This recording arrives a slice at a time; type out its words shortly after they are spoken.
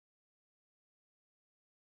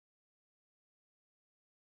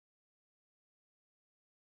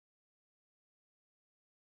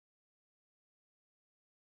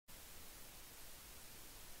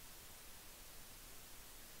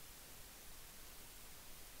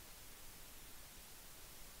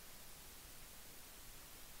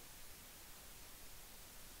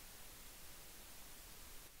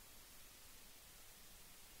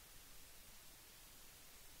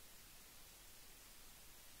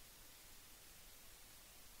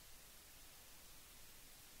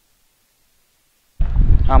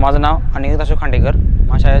माझं नाव अनिकेत अशोक खांडेकर.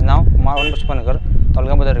 माझ्या शाळेचं नाव कुमार पशुपालनगर,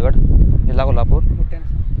 तालुका बदरगड, जिल्हा कोल्हापूर.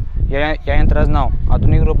 या यंत्राचं नाव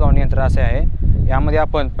आधुनिक रोप लावणी यंत्र असे आहे. यामध्ये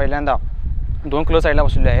आपण पहिल्यांदा 2 क्लच साईडला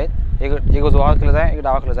बसवलेले आहेत. एक उजवा क्लच आहे, एक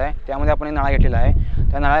डावा क्लच आहे. त्यामध्ये आपण एक नळा घेतलेला आहे.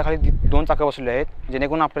 त्या नळाखाली 2 चाकं बसवले आहेत,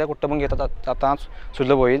 जेणेकरून आपल्याला कुठं पण घेता जाता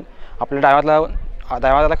सुलभ होईल. आपल्या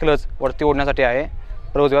डाव्याला क्लच वरती ओढण्यासाठी आहे,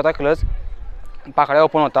 तर उजव्याचा क्लच पाकळ्या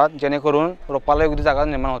ओपन होतात, जेणेकरून रोपाला योग्य जागा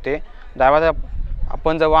निर्माण होते.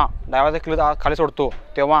 आपण जेव्हा डाव्याचा क्लच खाली सोडतो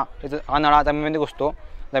तेव्हा हा नळा जमिनीमध्ये घुसतो.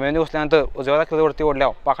 जमिनीमध्ये घुसल्यानंतर उजव्याचा क्लच वरती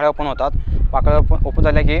ओढल्यावर पाकळ्या ओपन होतात. पाकळ्या ओपन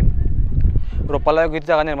झाल्या की रोपाला योग्य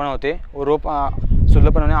जागा निर्माण होते व रोप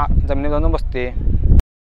सुलभपणे जमिनीवर जाऊन बसते.